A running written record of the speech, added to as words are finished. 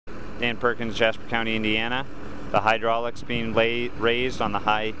Dan Perkins, Jasper County, Indiana. The hydraulics being raised on the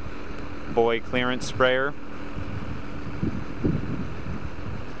high boy clearance sprayer.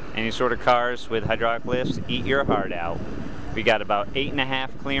 Any sort of cars with hydraulic lifts, eat your heart out. We got about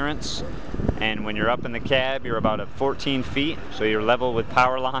 8.5 clearance, and when you're up in the cab, you're about at 14 feet, so you're level with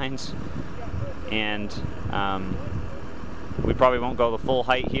power lines. And we probably won't go the full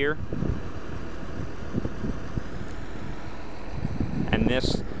height here. And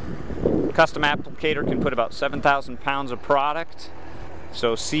this custom applicator can put about 7,000 pounds of product.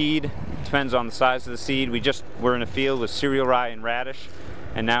 So seed, depends on the size of the seed. We're in a field with cereal rye and radish,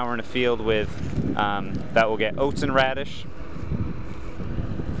 and now we're in a field with that will get oats and radish.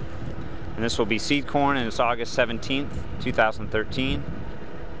 And this will be seed corn, and it's August 17th, 2013.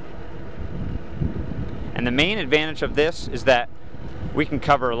 And the main advantage of this is that we can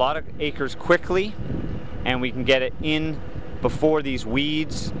cover a lot of acres quickly, and we can get it in before these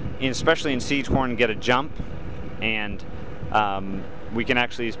weeds, especially in seed corn, get a jump. And we can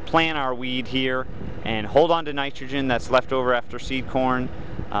actually plant our weed here and hold on to nitrogen that's left over after seed corn,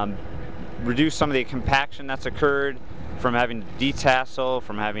 reduce some of the compaction that's occurred from having to detassel,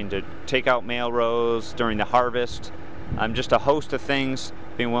 from having to take out male rows during the harvest, just a host of things,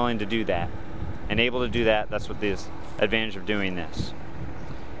 being willing to do that. And able to do that, that's what the advantage of doing this.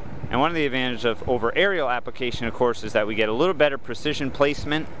 And one of the advantages of over aerial application, of course, is that we get a little better precision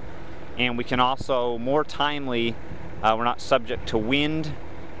placement, and we can also more timely, we're not subject to wind,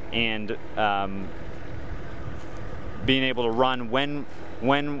 and being able to run when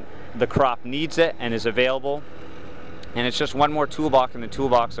the crop needs it and is available. And it's just one more toolbox in the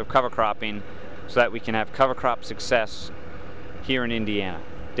toolbox of cover cropping, so that we can have cover crop success here in Indiana.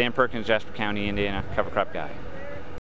 Dan Perkins, Jasper County, Indiana, cover crop guy.